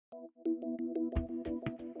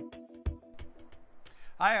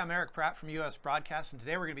Hi, I'm Eric Pratt from US Broadcast, and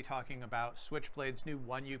today we're going to be talking about Switchblade's new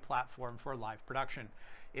 1U platform for live production.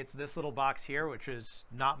 It's this little box here, which is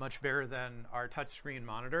not much bigger than our touchscreen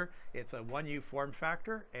monitor. It's a 1U form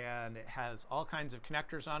factor, and it has all kinds of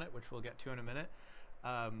connectors on it, which we'll get to in a minute,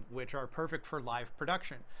 which are perfect for live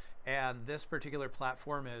production. And this particular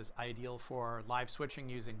platform is ideal for live switching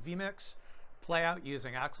using vMix, playout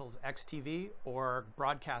using Axel's XTV, or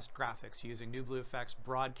broadcast graphics using Newblue effects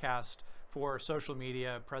broadcast for social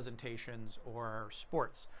media, presentations, or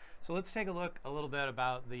sports. So let's take a look a little bit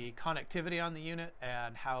about the connectivity on the unit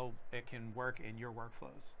and how it can work in your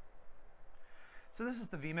workflows. So this is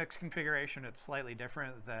the vMix configuration. It's slightly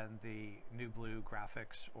different than the Newblue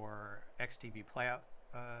graphics or XTV playout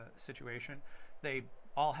situation. They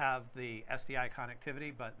all have the SDI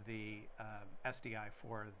connectivity, but the SDI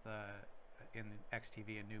for the in the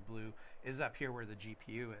XTV and Newblue is up here where the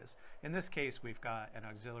GPU is. In this case, we've got an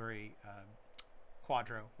auxiliary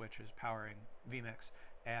Quadro, which is powering vMix,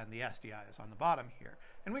 and the SDI is on the bottom here.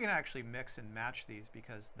 And we can actually mix and match these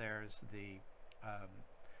because there's the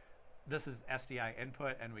this is SDI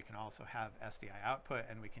input, and we can also have SDI output,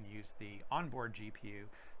 and we can use the onboard GPU.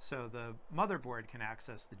 So the motherboard can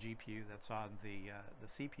access the GPU that's on the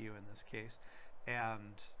CPU in this case,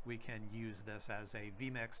 and we can use this as a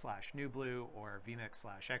vMix/Newblue or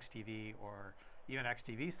vMix/XTV or even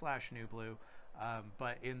XTV/Newblue.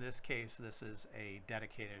 But in this case, this is a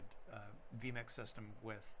dedicated vMix system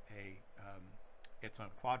with its own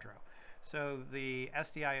Quadro. So the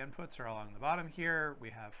SDI inputs are along the bottom here.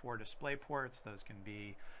 We have 4 display ports. Those can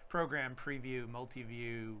be program, preview,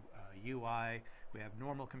 multi-view, UI. We have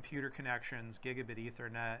normal computer connections, gigabit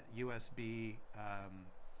Ethernet, USB,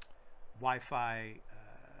 Wi-Fi,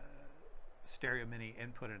 stereo mini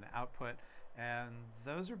input and output, and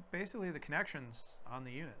those are basically the connections on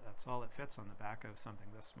the unit. That's all it fits on the back of something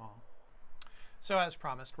this small. So as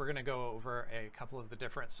promised, we're going to go over a couple of the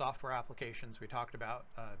different software applications we talked about,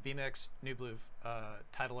 vMix, Newblue,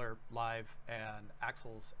 Titler Live, and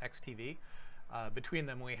Axel's XTV. Between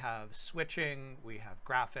them we have switching, we have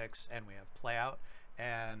graphics, and we have playout,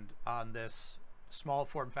 and on this small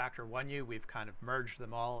form factor 1U, we've kind of merged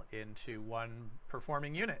them all into one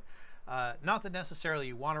performing unit. Not that necessarily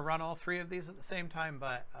you want to run all 3 of these at the same time,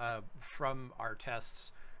 but from our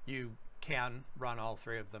tests, you can run all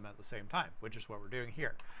 3 of them at the same time, which is what we're doing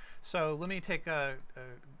here. So let me take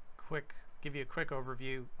give you a quick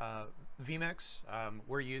overview. vMix,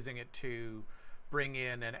 we're using it to bring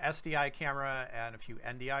in an SDI camera and a few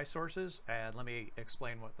NDI sources, and let me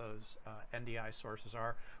explain what those NDI sources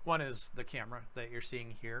are. One is the camera that you're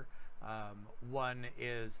seeing here. One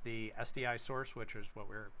is the SDI source, which is what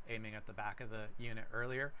we're aiming at the back of the unit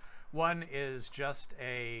earlier. One is just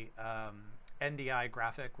a NDI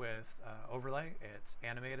graphic with overlay. It's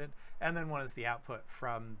animated. And then one is the output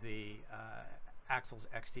from the Axel's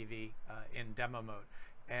XTV in demo mode.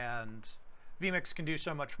 And vMix can do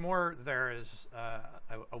so much more. There is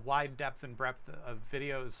a wide depth and breadth of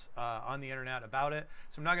videos on the internet about it.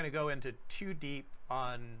 So I'm not going to go into too deep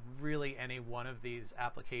on really any one of these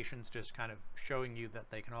applications, just kind of showing you that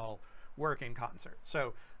they can all work in concert.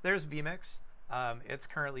 So there's vMix. It's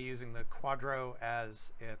currently using the Quadro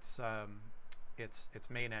as its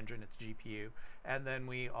main engine, its GPU. And then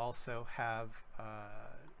we also have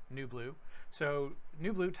Newblue. So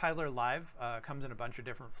Newblue Titler Live comes in a bunch of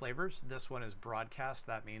different flavors. This one is broadcast.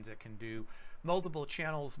 That means it can do multiple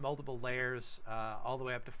channels, multiple layers, all the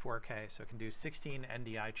way up to 4K. So it can do 16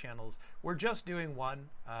 NDI channels. We're just doing one.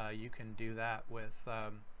 You can do that with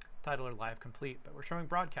Titler Live Complete, but we're showing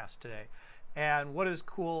broadcast today. And what is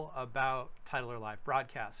cool about Titler Live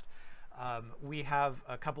Broadcast? We have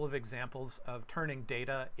a couple of examples of turning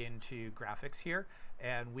data into graphics here,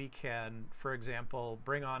 and we can, for example,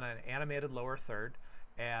 bring on an animated lower third,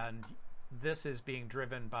 and this is being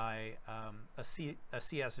driven by a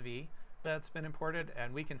CSV that's been imported,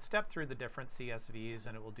 and we can step through the different CSVs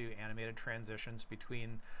and it will do animated transitions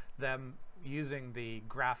between them using the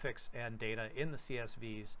graphics and data in the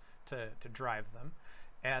CSVs to drive them.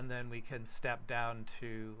 And then we can step down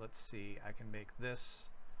to, let's see, I can make this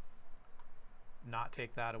not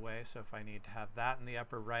take that away. So if I need to have that in the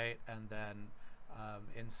upper right, and then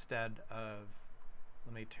instead of,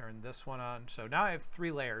 let me turn this one on. So now I have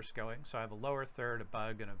 3 layers going. So I have a lower third, a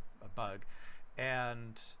bug, and a bug.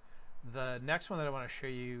 And the next one that I want to show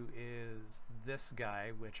you is this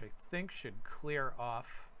guy, which I think should clear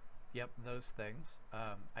off, yep, those things.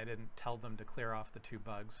 I didn't tell them to clear off the 2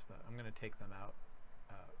 bugs, but I'm going to take them out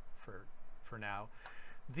for now.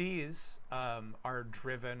 these are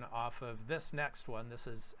driven off of this next one. This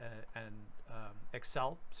is an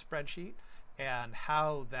Excel spreadsheet, and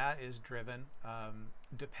how that is driven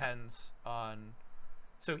depends on,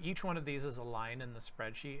 so each one of these is a line in the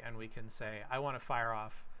spreadsheet, and we can say, I want to fire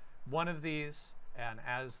off one of these, and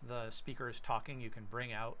as the speaker is talking, you can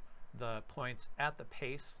bring out the points at the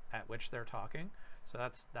pace at which they're talking. So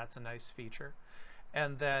that's a nice feature.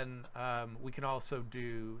 And then we can also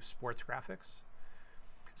do sports graphics.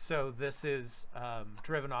 So this is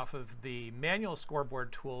driven off of the manual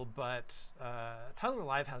scoreboard tool, but Tyler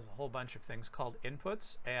Live has a whole bunch of things called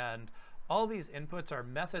inputs, and all these inputs are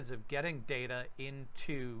methods of getting data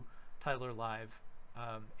into Tyler Live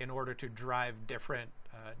in order to drive different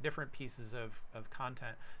pieces of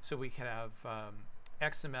content. So we can have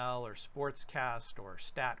XML or Sportscast or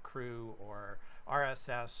Stat Crew or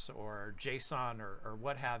RSS or JSON or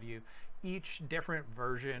what have you. Each different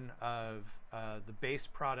version of the base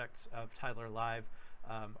products of Tyler Live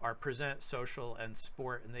are Present, Social, and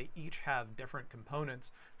Sport, and they each have different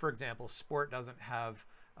components. For example, Sport doesn't have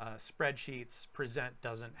spreadsheets, Present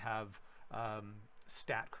doesn't have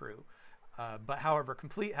Stat Crew. But however,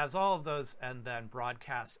 Complete has all of those, and then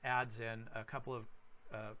Broadcast adds in a couple of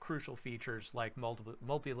crucial features like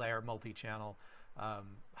multi-layer, multi-channel,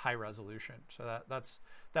 high resolution. So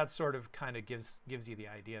that sort of kind of gives you the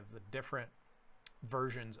idea of the different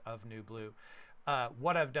versions of Newblue.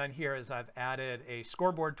 What I've done here is I've added a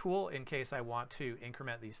scoreboard tool in case I want to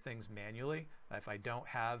increment these things manually. If I don't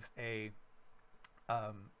have a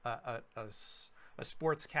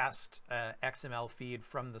Sportscast XML feed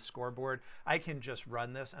from the scoreboard, I can just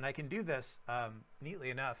run this, and I can do this neatly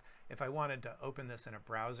enough. If I wanted to open this in a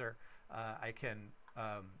browser, I can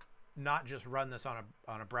not just run this on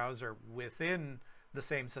a browser within the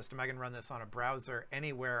same system. I can run this on a browser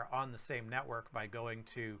anywhere on the same network by going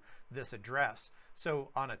to this address.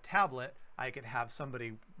 So on a tablet, I could have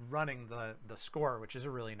somebody running the score, which is a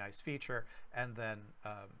really nice feature, and then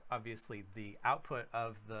obviously the output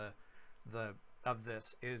of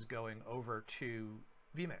this is going over to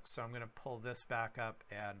vMix. So I'm going to pull this back up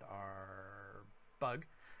and our bug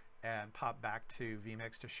and pop back to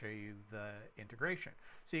vMix to show you the integration.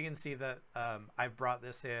 So you can see that I've brought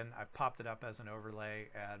this in, I've popped it up as an overlay,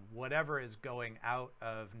 and whatever is going out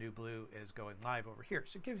of Newblue is going live over here.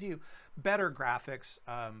 So it gives you better graphics,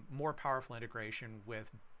 more powerful integration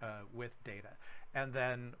with data. And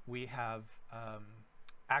then we have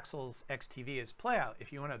Axel's XTV is playout.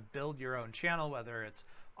 If you want to build your own channel, whether it's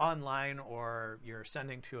online or you're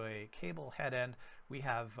sending to a cable head end, we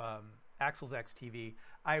have Axel's XTV.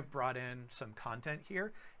 I've brought in some content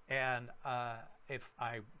here, and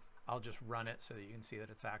I'll just run it so that you can see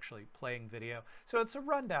that it's actually playing video. So it's a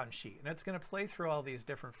rundown sheet, and it's going to play through all these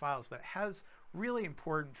different files, but it has really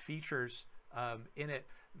important features in it.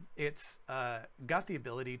 It's got the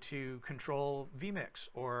ability to control vMix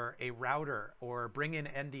or a router or bring in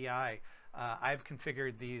NDI. I've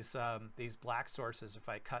configured these black sources. If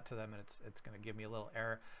I cut to them, and it's going to give me a little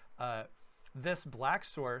error. This black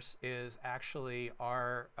source is actually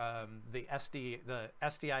our the SDI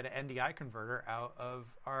to NDI converter out of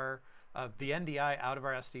our the NDI out of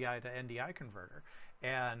our SDI to NDI converter.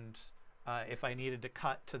 And if I needed to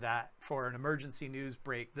cut to that for an emergency news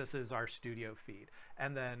break, this is our studio feed.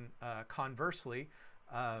 And then conversely,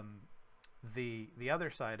 the other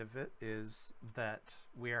side of it is that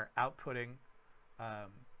we are outputting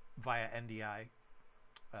via NDI.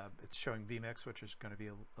 It's showing vMix, which is going to be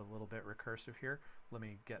a little bit recursive here. Let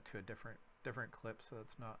me get to a different clip so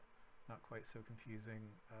it's not quite so confusing.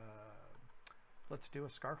 Let's do a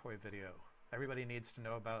Skarhoy video. Everybody needs to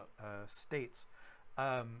know about states.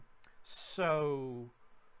 So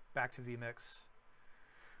back to vMix.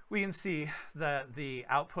 We can see that the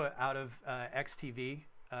output out of XTV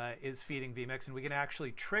is feeding vMix, and we can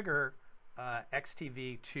actually trigger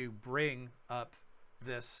XTV to bring up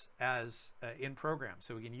this as in program.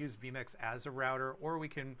 So we can use vMix as a router, or we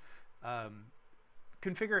can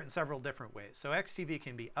configure it in several different ways. So XTV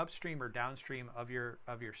can be upstream or downstream of your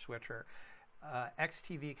switcher.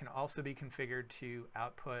 XTV can also be configured to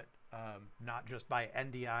output not just by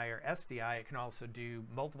NDI or SDI. It can also do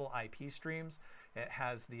multiple IP streams. It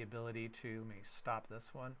has the ability to, let me stop this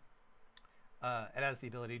one. It has the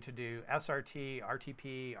ability to do SRT,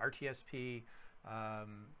 RTP, RTSP,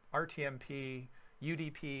 RTMP,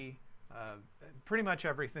 UDP, pretty much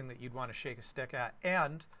everything that you'd want to shake a stick at,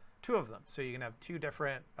 and two of them. So you can have two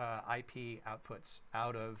different IP outputs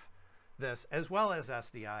out of this, as well as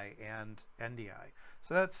SDI and NDI.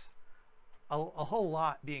 So that's a whole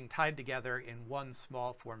lot being tied together in one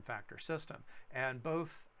small form factor system. And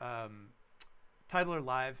both Titler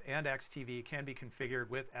Live and XTV can be configured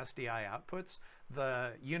with SDI outputs.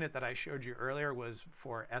 The unit that I showed you earlier was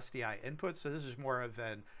for SDI inputs, so this is more of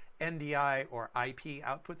an NDI or IP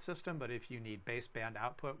output system, but if you need baseband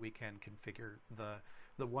output, we can configure the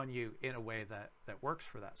 1U in a way that works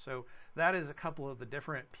for that. So that is a couple of the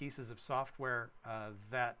different pieces of software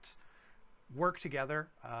that work together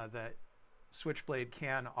that Switchblade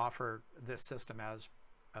can offer this system as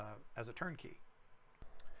a turnkey.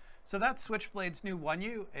 So that's Switchblade's new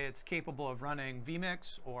 1U. It's capable of running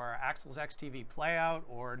vMix or Axel's XTV Playout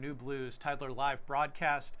or Newblue's Titler Live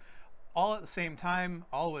broadcast all at the same time,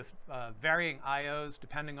 all with varying IOs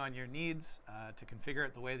depending on your needs to configure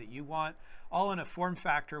it the way that you want, all in a form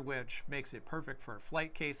factor which makes it perfect for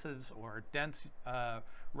flight cases or dense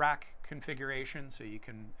rack configuration, so you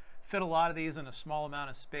can fit a lot of these in a small amount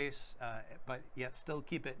of space, but yet still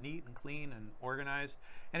keep it neat and clean and organized.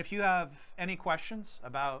 And if you have any questions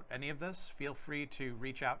about any of this, feel free to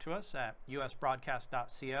reach out to us at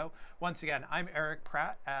usbroadcast.co. Once again, I'm Eric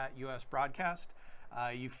Pratt at US Broadcast.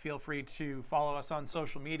 You feel free to follow us on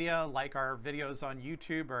social media, like our videos on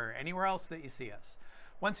YouTube or anywhere else that you see us.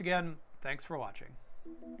 Once again, thanks for watching.